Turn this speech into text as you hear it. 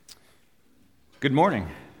Good morning.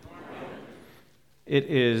 It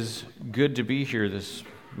is good to be here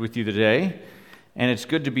with you today, and it's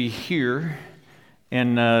good to be here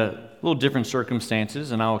in a little different circumstances,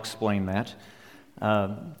 and I'll explain that.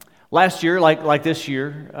 Last year, like this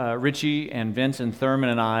year, Richie and Vince and Thurman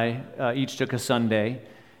and I each took a Sunday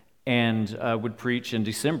and would preach in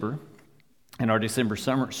December in our December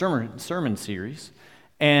sermon series.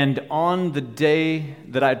 And on the day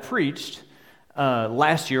that I'd preached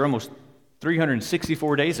last year, almost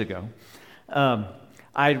 364 days ago,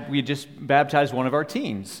 we just baptized one of our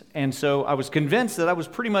teens. And so I was convinced that I was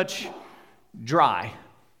pretty much dry.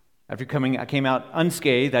 I came out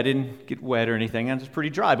unscathed. I didn't get wet or anything. I was pretty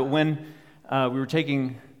dry. But when we were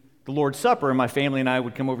taking the Lord's Supper, and my family and I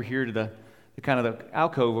would come over here to the kind of the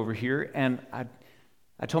alcove over here, and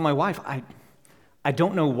I told my wife, I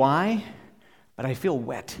don't know why, but I feel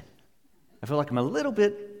wet. I feel like I'm a little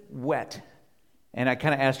bit wet. And I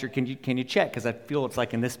kind of asked her, can you check? Because I feel it's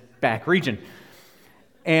like in this back region.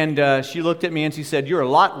 And she looked at me and she said, "You're a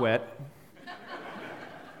lot wet."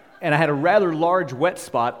 And I had a rather large wet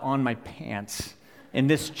spot on my pants in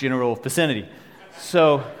this general vicinity.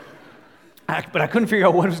 So, but I couldn't figure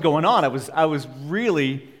out what was going on. I was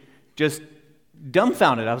really just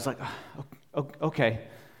dumbfounded. I was like, oh, okay.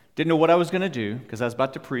 Didn't know what I was going to do because I was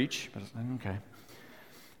about to preach. But I was like, okay.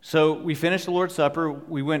 So we finished the Lord's Supper.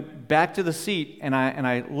 We went back to the seat, and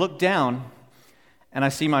I looked down, and I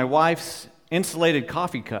see my wife's insulated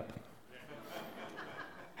coffee cup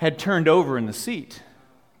had turned over in the seat,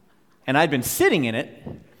 and I'd been sitting in it.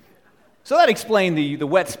 So that explained the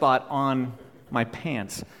wet spot on my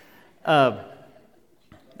pants.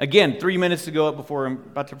 Again, 3 minutes to go before I'm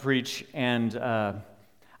about to preach, and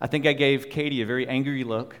I think I gave Katie a very angry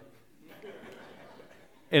look.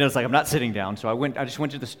 And it was like, I'm not sitting down. So I just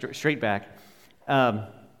went to the straight back. And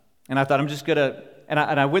I thought, I'm just going to, and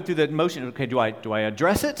I went through the motion. Okay, do I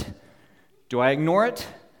address it? Do I ignore it?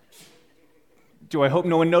 Do I hope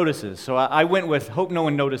no one notices? So I went with hope no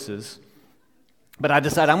one notices. But I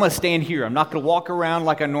decided I'm going to stand here. I'm not going to walk around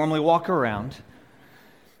like I normally walk around.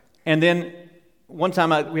 And then one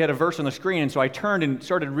time we had a verse on the screen, and so I turned and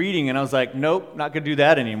started reading, and I was like, nope, not going to do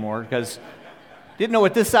that anymore, because didn't know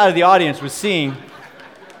what this side of the audience was seeing.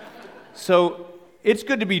 So it's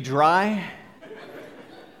good to be dry,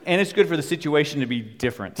 and it's good for the situation to be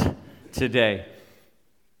different today.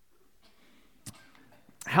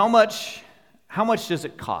 How much does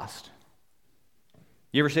it cost?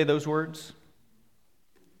 You ever say those words?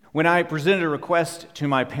 When I presented a request to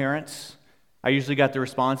my parents, I usually got the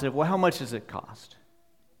response of, well, how much does it cost?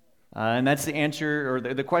 And that's the answer, or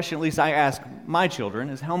the question at least I ask my children,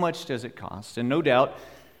 is how much does it cost? And no doubt,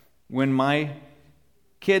 when my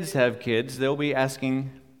kids have kids, they'll be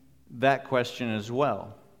asking that question as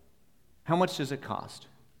well. How much does it cost?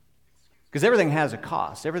 Because everything has a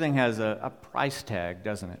cost. Everything has a price tag,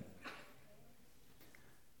 doesn't it?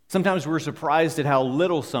 Sometimes we're surprised at how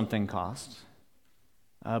little something costs.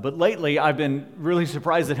 But lately, I've been really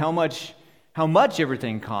surprised at how much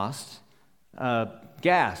everything costs.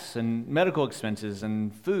 Gas and medical expenses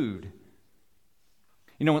and food.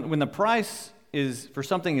 You know, when the price for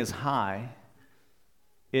something is high,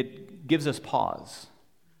 it gives us pause.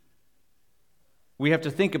 We have to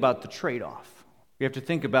think about the trade-off. We have to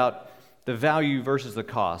think about the value versus the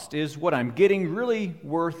cost. Is what I'm getting really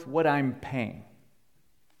worth what I'm paying?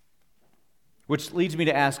 Which leads me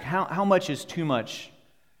to ask, how much is too much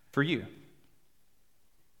for you?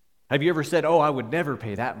 Have you ever said, oh, I would never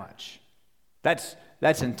pay that much? That's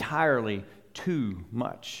entirely too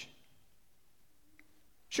much.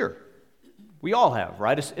 Sure, we all have,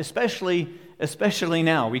 right? Especially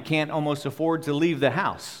now, we can't almost afford to leave the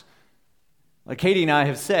house. Like Katie and I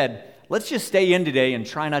have said, let's just stay in today and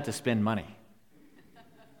try not to spend money.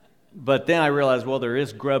 But then I realized, well, there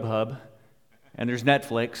is Grubhub, and there's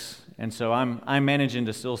Netflix, and so I'm managing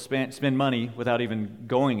to still spend money without even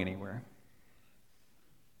going anywhere.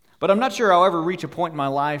 But I'm not sure I'll ever reach a point in my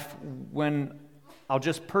life when I'll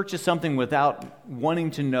just purchase something without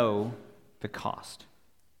wanting to know the cost.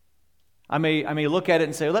 I may look at it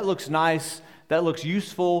and say, well, that looks nice, that looks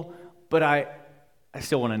useful, but I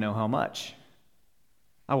still want to know how much.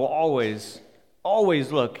 I will always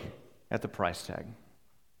look at the price tag.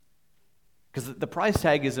 Because the price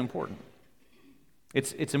tag is important.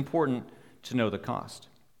 It's important to know the cost.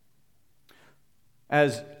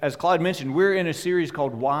 As Claude mentioned, we're in a series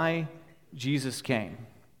called Why Jesus Came.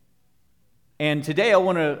 And today I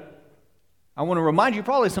want to remind you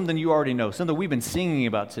probably something you already know, something we've been singing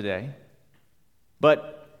about today.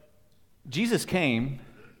 But Jesus came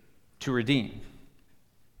to redeem.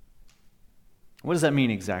 What does that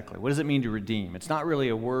mean exactly? What does it mean to redeem? It's not really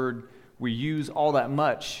a word we use all that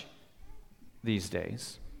much these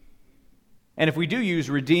days. And if we do use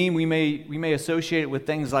redeem, we may associate it with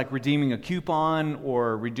things like redeeming a coupon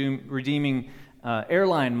or redeeming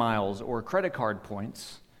airline miles or credit card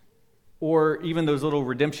points, or even those little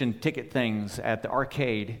redemption ticket things at the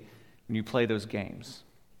arcade when you play those games.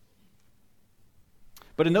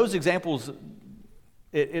 But in those examples,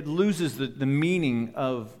 it loses the meaning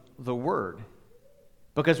of the word.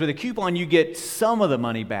 Because with a coupon, you get some of the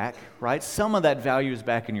money back, right? Some of that value is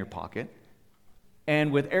back in your pocket.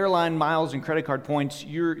 And with airline miles and credit card points,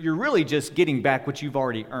 you're really just getting back what you've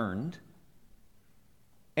already earned.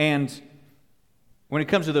 And when it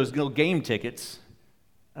comes to those little game tickets,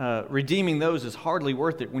 redeeming those is hardly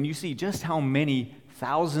worth it when you see just how many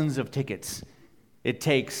thousands of tickets it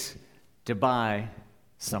takes to buy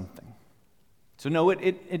something. So no,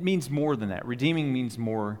 it means more than that. Redeeming means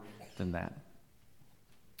more than that.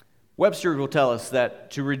 Webster will tell us that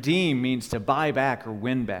to redeem means to buy back or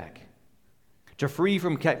win back, to free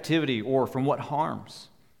from captivity or from what harms,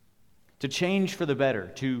 to change for the better,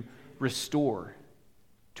 to restore,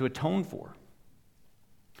 to atone for.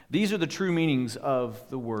 These are the true meanings of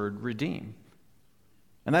the word redeem.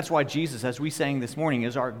 And that's why Jesus, as we sang this morning,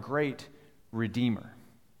 is our great Redeemer.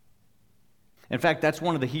 In fact, that's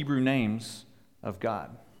one of the Hebrew names of God,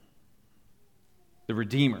 the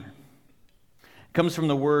Redeemer. It comes from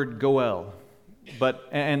the word goel,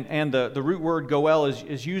 and the root word goel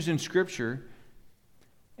is used in Scripture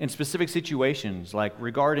in specific situations, like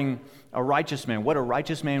regarding a righteous man, what a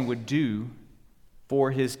righteous man would do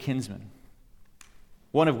for his kinsman.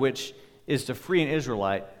 One of which is to free an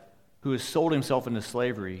Israelite who has sold himself into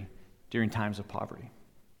slavery during times of poverty.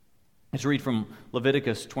 Let's read from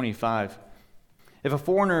Leviticus 25. If a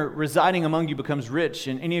foreigner residing among you becomes rich,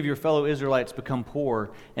 and any of your fellow Israelites become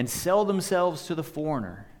poor, and sell themselves to the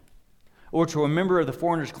foreigner, or to a member of the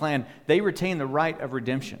foreigner's clan, they retain the right of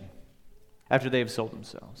redemption after they have sold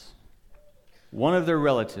themselves. One of their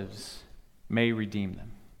relatives may redeem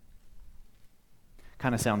them.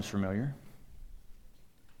 Kind of sounds familiar.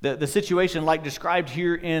 The situation like described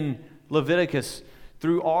here in Leviticus,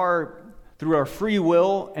 through our free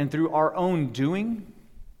will and through our own doing,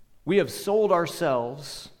 we have sold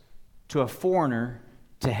ourselves to a foreigner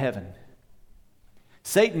to heaven.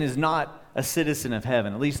 Satan is not a citizen of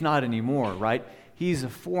heaven, at least not anymore, right? He's a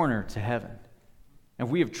foreigner to heaven. And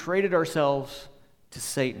we have traded ourselves to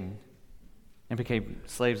Satan and became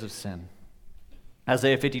slaves of sin.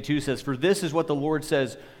 Isaiah 52 says, "For this is what the Lord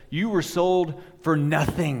says, you were sold for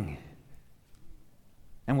nothing,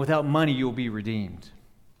 and without money you will be redeemed."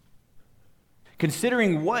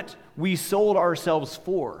 Considering what we sold ourselves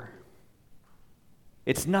for,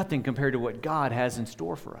 it's nothing compared to what God has in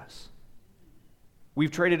store for us.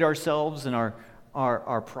 We've traded ourselves and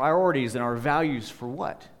our priorities and our values for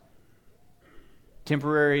what?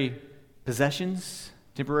 Temporary possessions,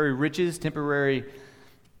 temporary riches, temporary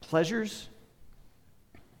pleasures?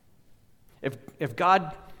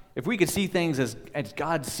 If we could see things as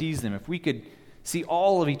God sees them, if we could see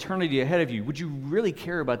all of eternity ahead of you, would you really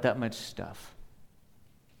care about that much stuff?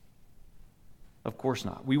 Of course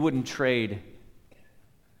not. We wouldn't trade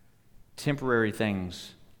temporary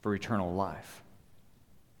things for eternal life.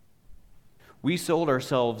 We sold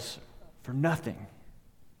ourselves for nothing.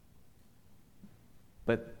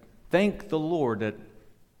 But thank the Lord that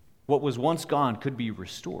what was once gone could be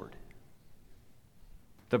restored.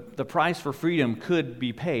 The price for freedom could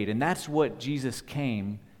be paid, and that's what Jesus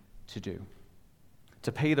came to do.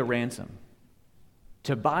 To pay the ransom.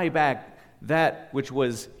 To buy back that which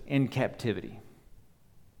was in captivity.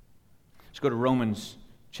 Let's go to Romans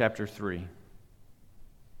chapter 3.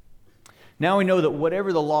 Now we know that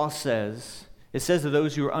whatever the law says, it says to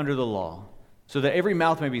those who are under the law, so that every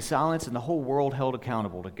mouth may be silenced and the whole world held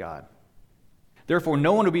accountable to God. Therefore,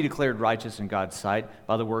 no one will be declared righteous in God's sight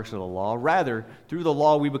by the works of the law. Rather, through the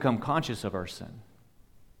law we become conscious of our sin.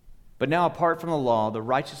 But now, apart from the law, the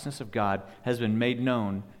righteousness of God has been made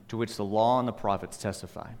known, to which the law and the prophets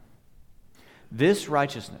testify. This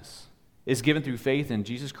righteousness is given through faith in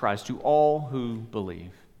Jesus Christ to all who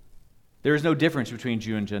believe. There is no difference between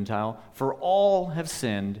Jew and Gentile, for all have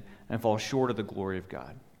sinned and fall short of the glory of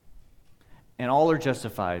God. And all are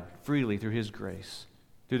justified freely through his grace,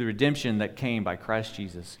 through the redemption that came by Christ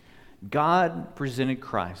Jesus. God presented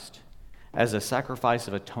Christ as a sacrifice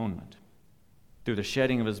of atonement through the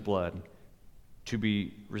shedding of his blood to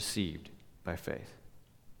be received by faith.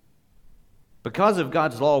 Because of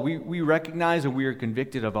God's law, we recognize and we are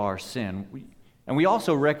convicted of our sin. And we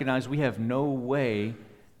also recognize we have no way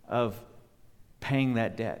of paying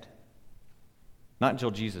that debt. Not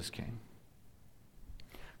until Jesus came.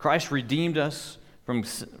 Christ redeemed us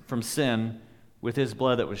from sin with his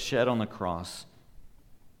blood that was shed on the cross.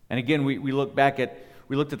 And again, we looked at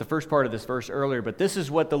the first part of this verse earlier, but this is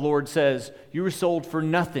what the Lord says: you were sold for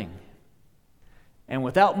nothing, and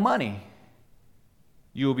without money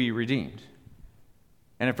you will be redeemed.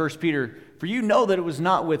 And in 1 Peter, for you know that it was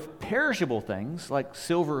not with perishable things like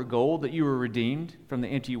silver or gold that you were redeemed from the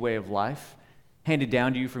empty way of life handed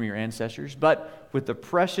down to you from your ancestors, but with the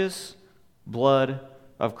precious blood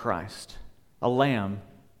of Christ, a lamb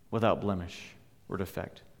without blemish or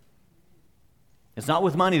defect. It's not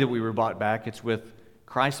with money that we were bought back, it's with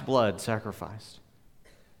Christ's blood sacrificed.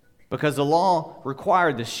 Because the law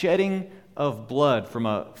required the shedding of blood from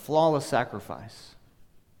a flawless sacrifice.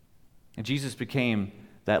 And Jesus became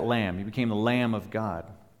that lamb. He became the Lamb of God,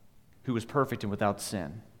 who was perfect and without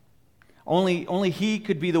sin. Only he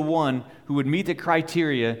could be the one who would meet the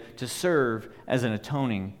criteria to serve as an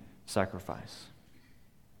atoning sacrifice.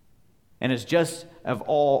 And as just of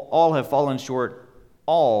all have fallen short,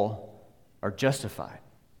 all are justified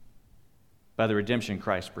by the redemption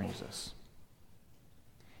Christ brings us.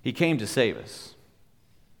 He came to save us.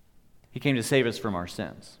 He came to save us from our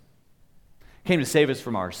sins. He came to save us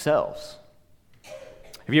from ourselves.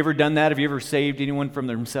 Have you ever done that? Have you ever saved anyone from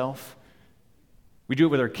themselves? We do it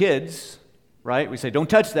with our kids, right? We say, don't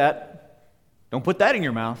touch that. Don't put that in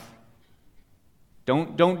your mouth.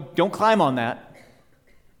 Don't climb on that.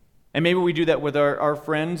 And maybe we do that with our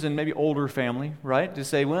friends and maybe older family, right? To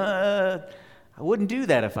say, well, I wouldn't do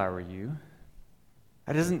that if I were you.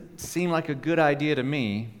 That doesn't seem like a good idea to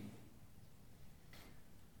me.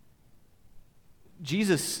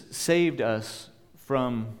 Jesus saved us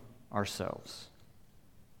from ourselves.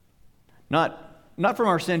 Not from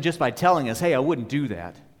our sin just by telling us, hey, I wouldn't do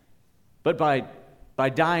that, but by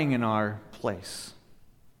dying in our place.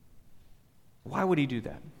 Why would he do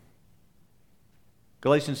that?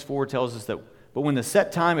 Galatians 4 tells us that, but when the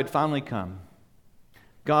set time had finally come,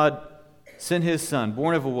 God sent his Son,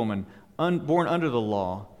 born of a woman, born under the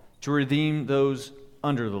law, to redeem those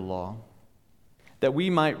under the law, that we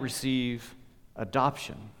might receive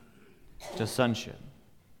adoption to sonship.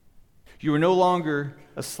 You are no longer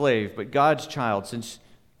a slave, but God's child. Since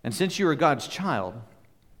you are God's child,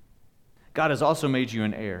 God has also made you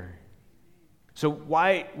an heir. So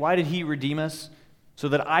why did he redeem us? So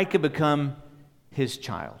that I could become his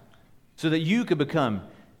child. So that you could become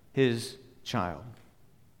his child.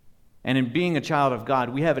 And in being a child of God,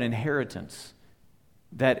 we have an inheritance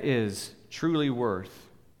that is truly worth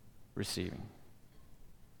receiving.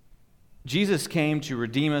 Jesus came to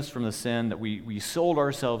redeem us from the sin that we sold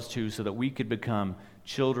ourselves to so that we could become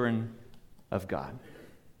children of God.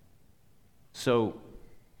 So,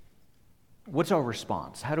 what's our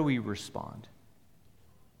response? How do we respond?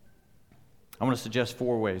 I want to suggest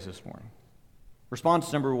 4 ways this morning.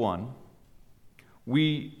 Response number 1,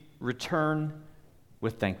 we return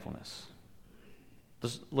with thankfulness.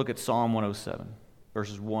 Let's look at Psalm 107,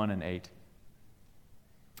 verses 1 and 8.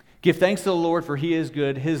 Give thanks to the Lord, for he is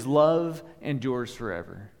good. His love endures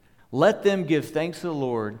forever. Let them give thanks to the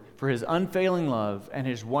Lord for his unfailing love and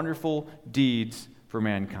his wonderful deeds for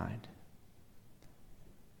mankind.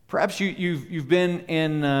 Perhaps you've been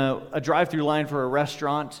in a drive-through line for a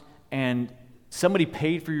restaurant and somebody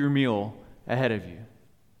paid for your meal ahead of you.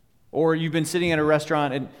 Or you've been sitting at a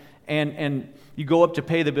restaurant and you go up to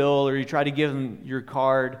pay the bill, or you try to give them your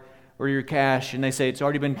card or your cash, and they say it's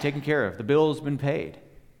already been taken care of. The bill has been paid.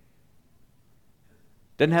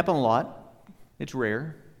 Doesn't happen a lot. It's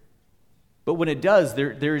rare. But when it does,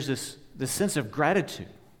 there's this sense of gratitude.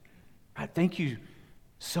 Right? Thank you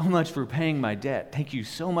so much for paying my debt. Thank you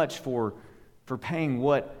so much for paying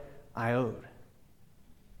what I owed.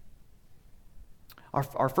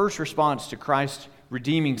 Our first response to Christ's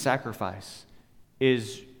redeeming sacrifice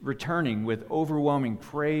is returning with overwhelming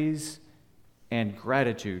praise and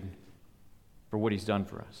gratitude for what he's done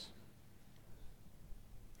for us.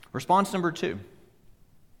 Response number 2.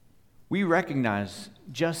 We recognize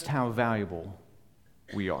just how valuable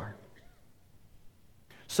we are.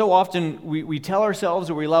 So often we tell ourselves,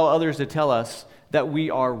 or we allow others to tell us, that we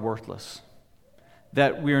are worthless,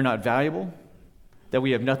 that we are not valuable, that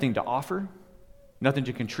we have nothing to offer, nothing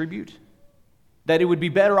to contribute, that it would be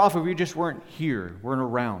better off if we just weren't here, weren't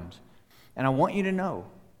around. And I want you to know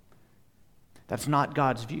that's not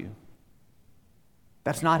God's view.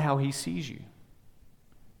 That's not how he sees you.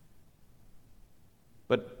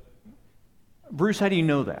 But Bruce, how do you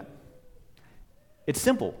know that? It's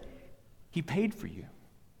simple. He paid for you.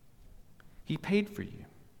 He paid for you.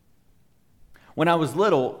 When I was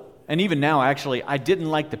little, and even now actually, I didn't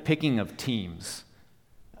like the picking of teams.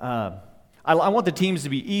 I want the teams to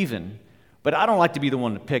be even, but I don't like to be the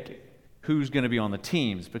one to pick it. who's going to be on the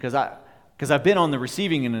teams because I've been on the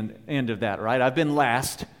receiving end of that, right? I've been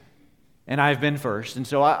last and I've been first. And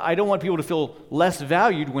so I don't want people to feel less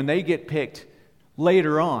valued when they get picked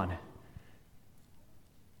later on.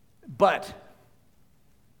 But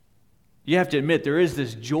you have to admit there is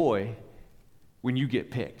this joy when you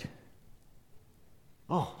get picked.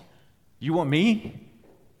 Oh, you want me?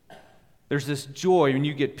 There's this joy when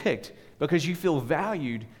you get picked because you feel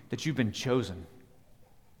valued that you've been chosen.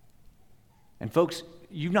 And folks,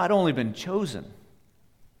 you've not only been chosen,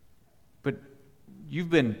 but you've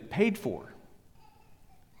been paid for.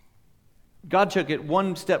 God took it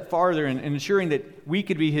one step farther in ensuring that we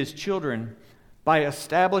could be His children by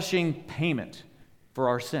establishing payment for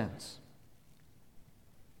our sins.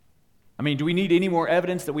 I mean, do we need any more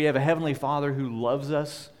evidence that we have a Heavenly Father who loves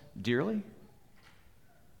us dearly?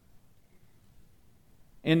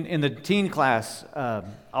 In the teen class,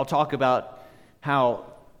 I'll talk about how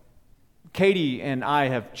Katie and I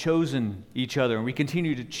have chosen each other, and we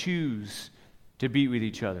continue to choose to be with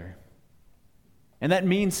each other. And that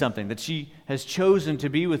means something, that she has chosen to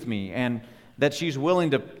be with me, and that she's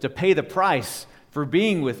willing to pay the price for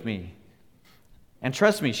being with me. And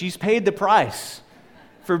trust me, she's paid the price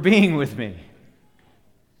for being with me.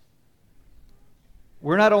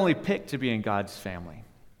 We're not only picked to be in God's family,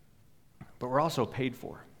 but we're also paid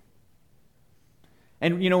for.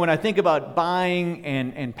 And when I think about buying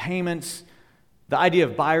and payments, the idea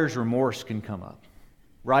of buyer's remorse can come up,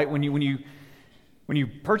 right? When you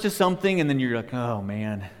purchase something and then you're like, oh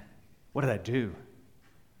man, what did I do?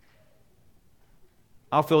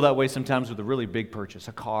 I'll feel that way sometimes with a really big purchase,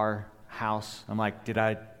 a car, house. I'm like, did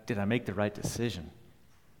I make the right decision?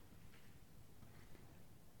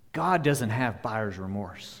 God doesn't have buyer's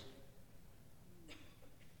remorse.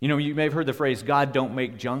 You may have heard the phrase, God don't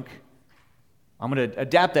make junk. I'm going to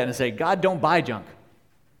adapt that and say, God don't buy junk.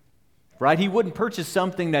 Right? He wouldn't purchase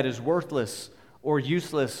something that is worthless or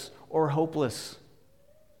useless or hopeless.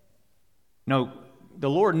 No, the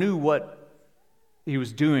Lord knew what He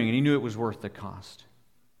was doing, and He knew it was worth the cost.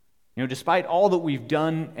 Despite all that we've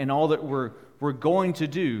done and all that we're going to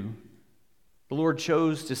do, the Lord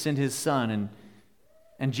chose to send His Son,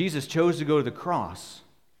 and Jesus chose to go to the cross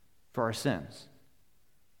for our sins.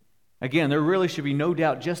 Again, there really should be no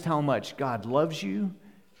doubt just how much God loves you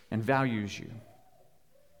and values you.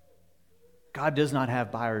 God does not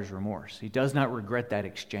have buyer's remorse. He does not regret that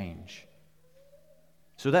exchange.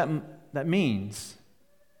 So that means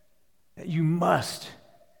that you must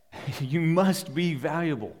be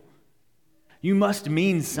valuable. You must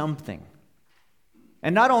mean something.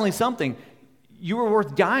 And not only something, you are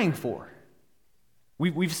worth dying for.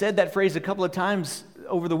 We've said that phrase a couple of times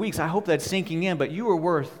over the weeks. I hope that's sinking in, but you are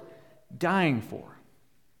worth dying for.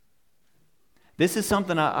 This is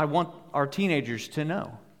something I want our teenagers to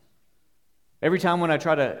know. Every time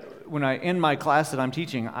when I end my class that I'm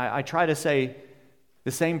teaching, I try to say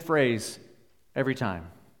the same phrase every time.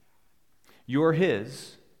 You're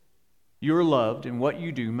His, you're loved, and what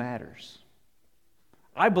you do matters.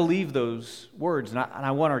 I believe those words, and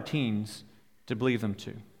I want our teens to believe them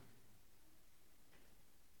too.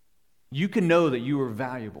 You can know that you are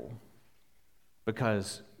valuable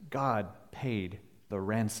because God paid the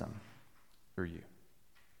ransom for you.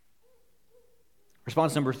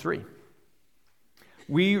 Response number 3.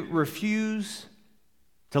 We refuse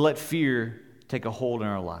to let fear take a hold in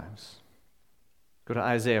our lives. Go to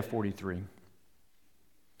Isaiah 43.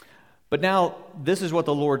 But now, this is what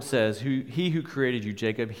the Lord says, He who created you,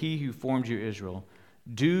 Jacob, He who formed you, Israel,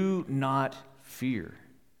 do not fear,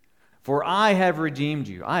 for I have redeemed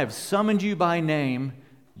you. I have summoned you by name.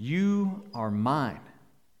 You are mine.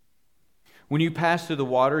 When you pass through the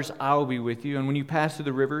waters, I will be with you, and when you pass through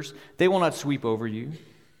the rivers, they will not sweep over you.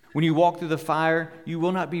 When you walk through the fire, you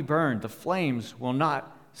will not be burned. The flames will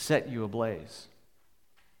not set you ablaze.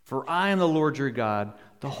 For I am the Lord your God,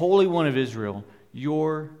 the Holy One of Israel,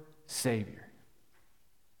 your Savior.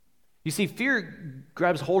 You see, fear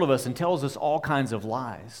grabs hold of us and tells us all kinds of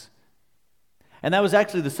lies. And that was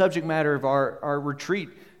actually the subject matter of our retreat,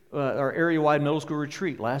 our area-wide middle school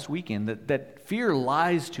retreat last weekend, that fear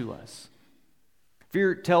lies to us.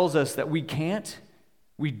 Fear tells us that we can't,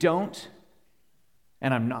 we don't,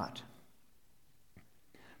 and I'm not.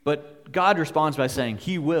 But God responds by saying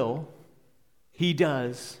He will, He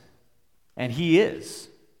does, and He is.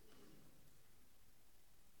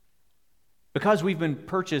 Because we've been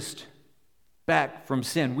purchased back from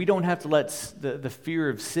sin, we don't have to let the fear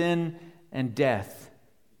of sin and death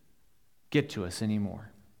get to us anymore.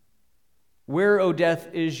 Where, O death,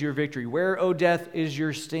 is your victory? Where, O death, is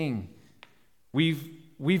your sting?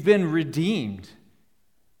 We've been redeemed,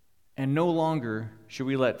 And no longer should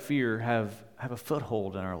we let fear have a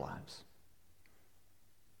foothold in our lives.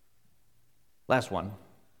 Last one.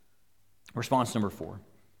 Response number 4.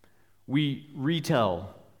 We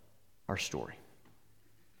retell our story.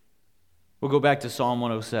 We'll go back to Psalm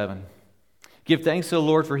 107. Give thanks to the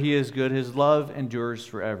Lord, for he is good. His love endures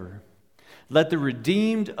forever. Let the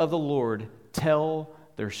redeemed of the Lord tell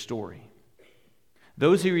their story.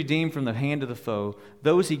 Those he redeemed from the hand of the foe,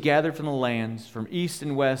 those he gathered from the lands, from east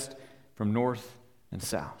and west, from north and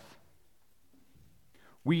south.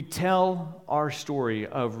 We tell our story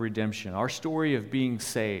of redemption, our story of being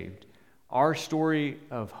saved, our story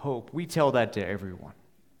of hope. We tell that to everyone.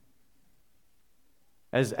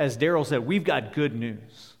 As Daryl said, we've got good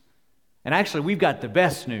news. And actually, we've got the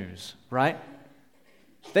best news, right?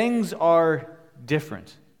 Things are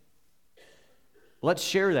different. Let's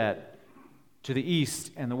share that to the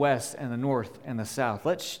east and the west and the north and the south.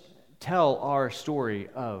 Let's tell our story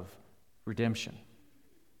of redemption.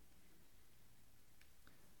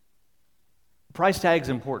 Price tag is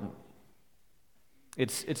important.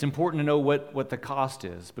 It's important to know what the cost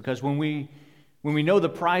is, because when we know the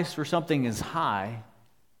price for something is high,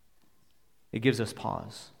 it gives us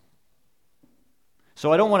pause.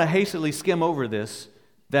 So I don't want to hastily skim over this,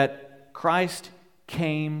 that Christ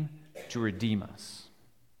came to redeem us,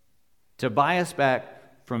 to buy us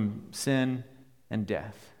back from sin and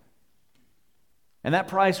death. And that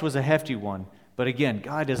price was a hefty one, but again,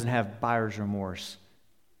 God doesn't have buyer's remorse.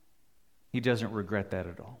 He doesn't regret that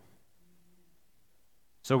at all.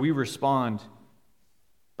 So we respond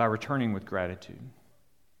by returning with gratitude.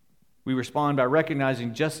 We respond by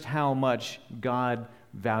recognizing just how much God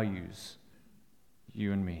values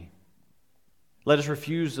you and me. Let us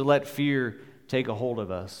refuse to let fear take a hold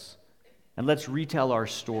of us, and let's retell our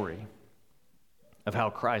story of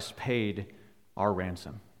how Christ paid our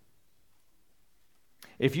ransom.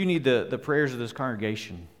 If you need the prayers of this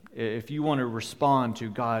congregation, if you want to respond to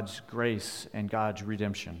God's grace and God's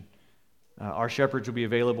redemption, our shepherds will be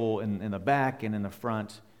available in the back and in the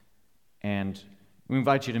front, and we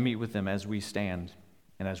invite you to meet with them as we stand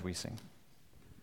and as we sing.